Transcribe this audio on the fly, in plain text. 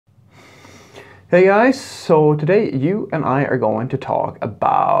Hey guys, so today you and I are going to talk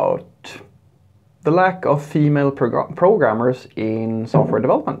about the lack of female programmers in software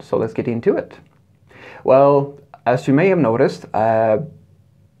development. So let's get into it. Well, as you may have noticed,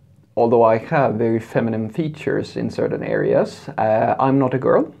 although I have very feminine features in certain areas, I'm not a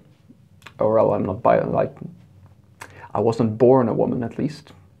girl. Or well, I'm not I wasn't born a woman at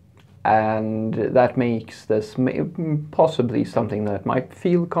least. And that makes this possibly something that might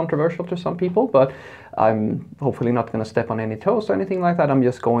feel controversial to some people, but I'm hopefully not going to step on any toes or anything like that. I'm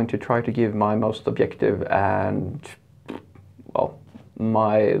just going to try to give my most objective and, well,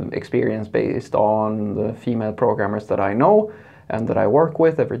 my experience based on the female programmers that I know and that I work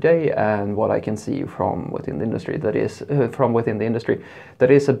with every day, and what I can see from within the industry that is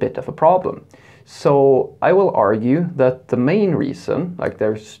a bit of a problem. So I will argue that the main reason,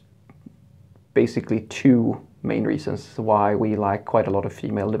 there's basically two main reasons why we like quite a lot of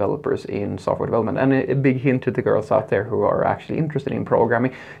female developers in software development. And a big hint to the girls out there who are actually interested in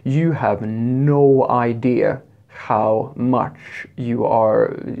programming: you have no idea how much you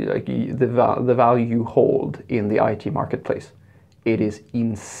are, the value you hold in the IT marketplace. It is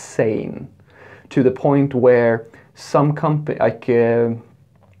insane, to the point where some company,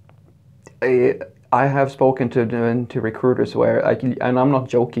 I have spoken to recruiters where, and I'm not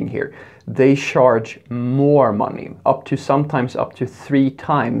joking here, they charge more money, sometimes up to 3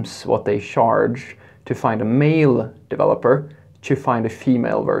 times what they charge to find a male developer to find a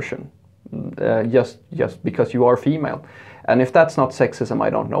female version, just because you are female. And if that's not sexism, I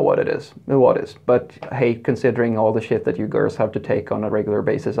don't know what it is. What is? But hey, considering all the shit that you girls have to take on a regular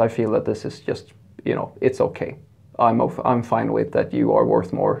basis, I feel that this is just, it's okay. I'm fine with that. You are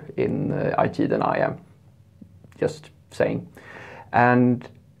worth more in IT than I am. Just saying. And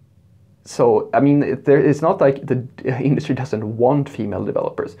so, I mean, it's not like the industry doesn't want female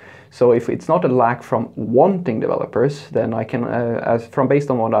developers. So if it's not a lack from wanting developers, then I can, based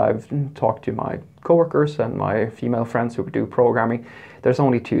on what I've talked to my coworkers and my female friends who do programming, there's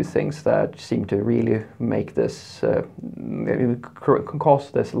only 2 things that seem to really make this,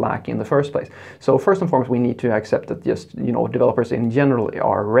 cause this lack in the first place. So first and foremost, we need to accept that just, developers in general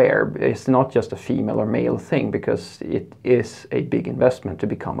are rare. It's not just a female or male thing, because it is a big investment to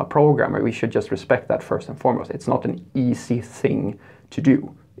become a programmer. We should just respect that first and foremost. It's not an easy thing to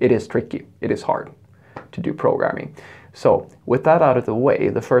do. It is tricky. It is hard to do programming. So with that out of the way,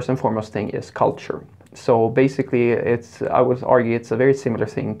 the first and foremost thing is culture. So basically, I would argue it's a very similar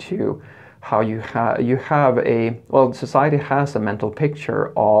thing to how society has a mental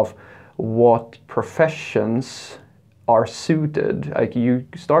picture of what professions are suited. Like, you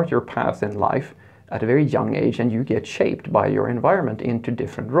start your path in life at a very young age, and you get shaped by your environment into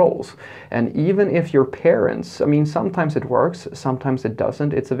different roles. And even if your parents, sometimes it works, sometimes it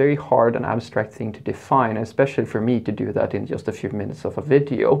doesn't. It's a very hard and abstract thing to define, especially for me to do that in just a few minutes of a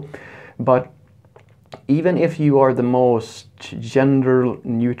video. But even if you are the most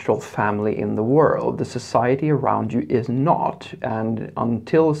gender-neutral family in the world, the society around you is not. And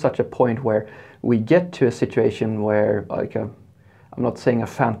until such a point where we get to a situation where, I'm not saying a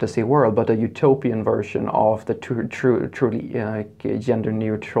fantasy world, but a utopian version of the truly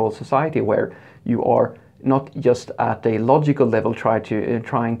gender-neutral society, where you are not just at a logical level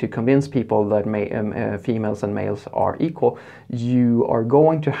trying to convince people that females and males are equal. You are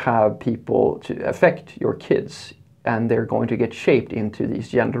going to have people to affect your kids, and they're going to get shaped into these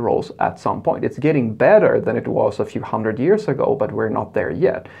gender roles at some point. It's getting better than it was a few hundred years ago, but we're not there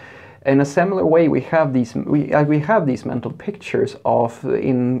yet. In a similar way, we have these mental pictures of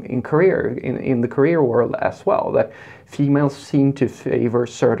in the career world as well, that females seem to favor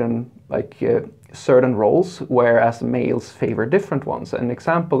certain roles, whereas males favor different ones. An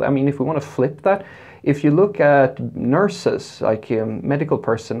example, if we want to flip that, if you look at nurses, medical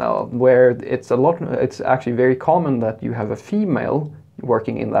personnel, where it's actually very common that you have a female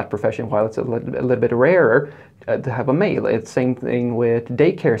working in that profession, while it's a little bit rarer to have a male. It's same thing with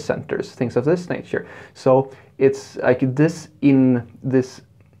daycare centers, things of this nature. So it's this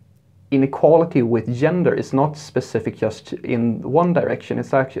inequality with gender is not specific just in one direction.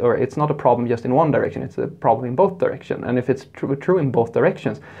 It's not a problem just in one direction. It's a problem in both directions. And if it's true in both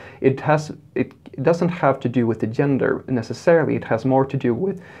directions, it doesn't have to do with the gender necessarily. It has more to do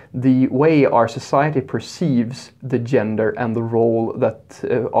with the way our society perceives the gender and the role that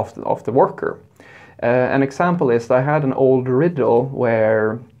of the worker. An example is, I had an old riddle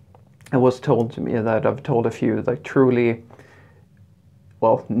where it was told to me that I've told a few truly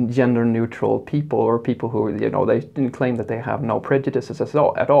gender neutral people, or people who, they claim that they have no prejudices at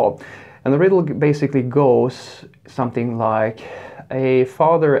all. And the riddle basically goes something like, A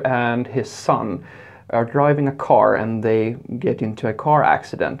father and his son are driving a car and they get into a car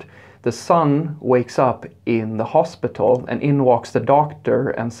accident. The son wakes up in the hospital and in walks the doctor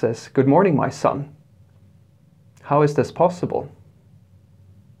and says, "Good morning, my son." How is this possible?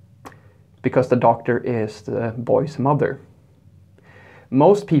 Because the doctor is the boy's mother.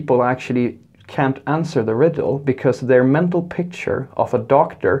 Most people actually can't answer the riddle because their mental picture of a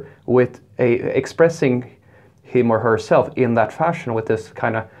doctor expressing him or herself in that fashion with this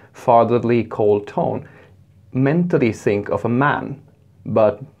kind of fatherly, cold tone, mentally think of a man.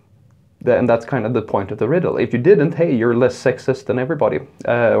 And that's kind of the point of the riddle. If you didn't, hey, you're less sexist than everybody,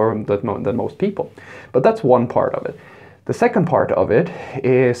 or than most people. But that's one part of it. The second part of it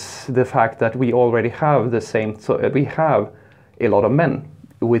is the fact that we already have we have a lot of men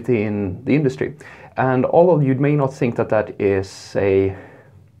within the industry. And although you may not think that that is a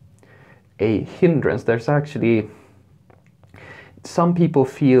hindrance, there's actually some people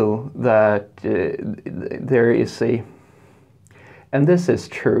feel that there is and this is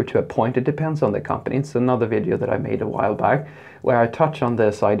true to a point, it depends on the company. It's another video that I made a while back where I touch on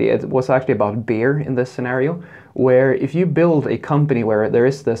this idea. It was actually about beer in this scenario, where if you build a company where there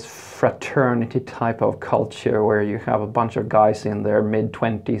is this fraternity type of culture where you have a bunch of guys in their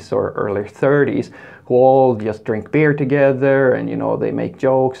mid-20s or early 30s who all just drink beer together and they make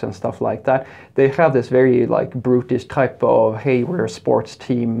jokes and stuff like that. They have this very like brutish type of, hey, we're a sports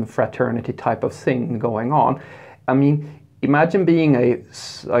team fraternity type of thing going on. I mean, imagine being you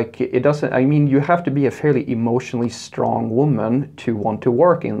have to be a fairly emotionally strong woman to want to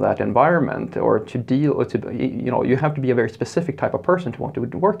work in that environment, or you have to be a very specific type of person to want to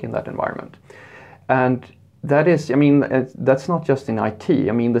work in that environment. And that is, that's not just in IT.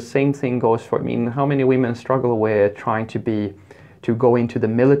 The same thing goes for, how many women struggle with trying to go into the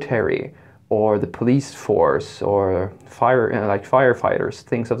military or the police force or firefighters,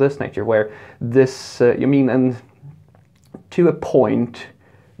 things of this nature, where this, and to a point,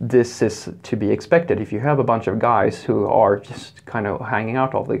 this is to be expected. If you have a bunch of guys who are just kind of hanging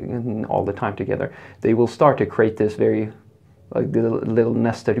out all the time together, they will start to create this very little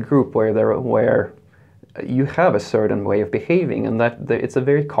nested group where you have a certain way of behaving, and it's a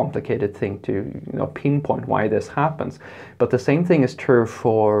very complicated thing to pinpoint why this happens. But the same thing is true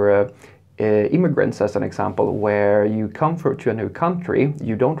for immigrants, as an example, where you come to a new country,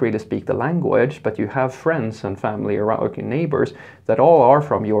 you don't really speak the language, but you have friends and family around, your neighbors that all are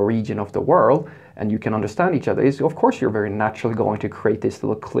from your region of the world, and you can understand each other. Of course, you're very naturally going to create this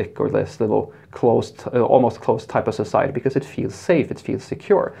little clique or this little closed, almost closed type of society because it feels safe, it feels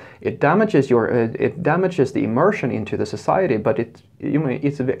secure. It damages the immersion into the society, but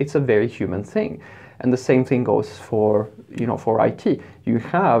it's a very human thing. And the same thing goes for IT. You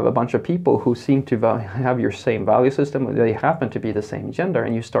have a bunch of people who seem to have your same value system. They happen to be the same gender,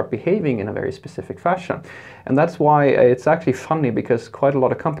 and you start behaving in a very specific fashion. And that's why it's actually funny, because quite a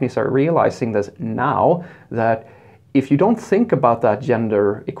lot of companies are realizing this now, that if you don't think about that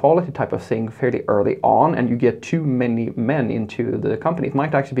gender equality type of thing fairly early on, and you get too many men into the company, it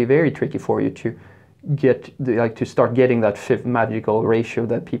might actually be very tricky for you to start getting that magical ratio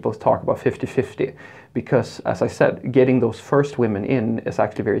that people talk about, 50-50, because, as I said, getting those first women in is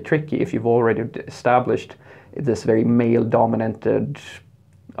actually very tricky if you've already established this very male-dominated.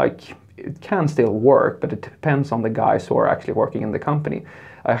 It can still work, but it depends on the guys who are actually working in the company.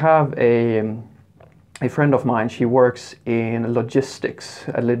 I have a friend of mine. She works in logistics,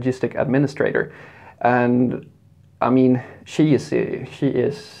 a logistic administrator, and she is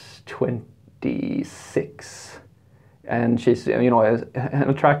 26, and she's an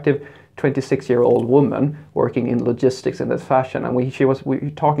attractive 26-year-old woman working in logistics in this fashion. And she was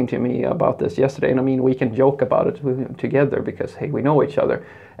talking to me about this yesterday, and we can joke about it together because, hey, we know each other,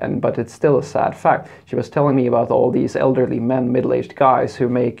 but it's still a sad fact. She was telling me about all these elderly men, middle-aged guys who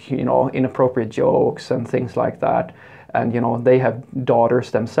make inappropriate jokes and things like that. And they have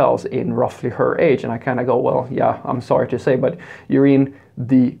daughters themselves in roughly her age, and I kind of go, well, yeah, I'm sorry to say, but you're in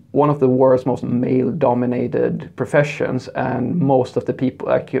one of the world's most male-dominated professions, and most of the people,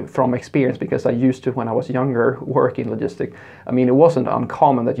 from experience, because I used to, when I was younger, work in logistics. It wasn't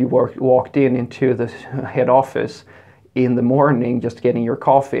uncommon that you walked into the head office in the morning, just getting your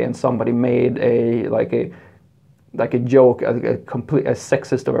coffee, and somebody made a joke, a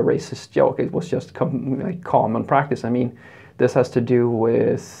sexist or a racist joke. It was just common practice. This has to do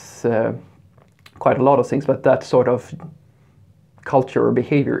with quite a lot of things, but that sort of culture or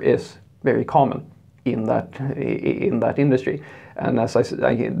behavior is very common in that industry. And as I said,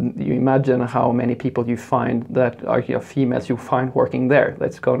 you imagine how many people you find that are females you find working there.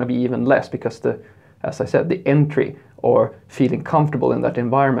 That's going to be even less, because as I said, the entry or feeling comfortable in that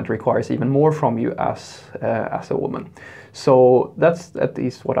environment requires even more from you as a woman. So that's at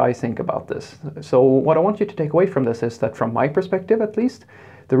least what I think about this. So what I want you to take away from this is that, from my perspective at least,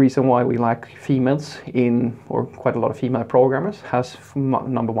 the reason why we lack females in, or quite a lot of female programmers, has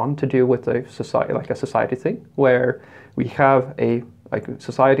number one to do with a society, like a society thing, where we have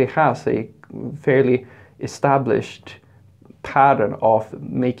society has a fairly established pattern of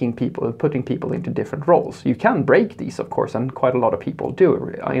putting people into different roles. You can break these, of course, and quite a lot of people do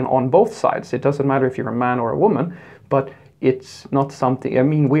on both sides. It doesn't matter if you're a man or a woman, but it's not something, I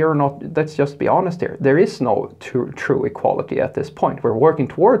mean, we are not, let's just be honest here, there is no true equality at this point. We're working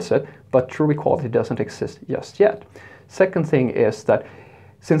towards it, but true equality doesn't exist just yet. Second thing is that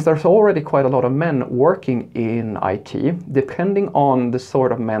since there's already quite a lot of men working in IT, depending on the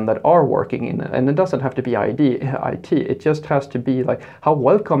sort of men that are working in it, and it doesn't have to be IT, it just has to be like, how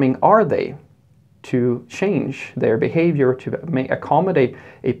welcoming are they to change their behavior to accommodate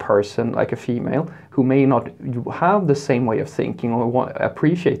a person like a female who may not have the same way of thinking or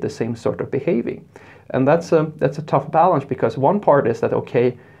appreciate the same sort of behaving. And that's a tough balance, because one part is that,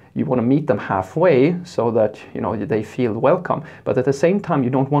 okay, you want to meet them halfway so that, you know, they feel welcome, but at the same time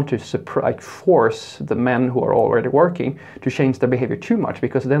you don't want to force the men who are already working to change their behavior too much,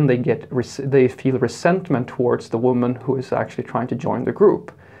 because then they feel resentment towards the woman who is actually trying to join the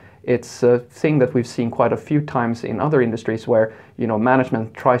group. It's a thing that we've seen quite a few times in other industries where, you know,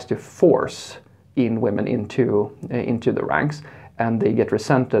 management tries to force in women into the ranks, and they get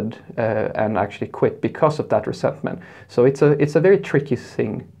resented and actually quit because of that resentment. So it's a very tricky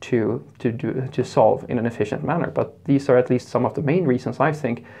thing to solve in an efficient manner. But these are at least some of the main reasons, I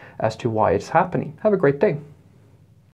think, as to why it's happening. Have a great day.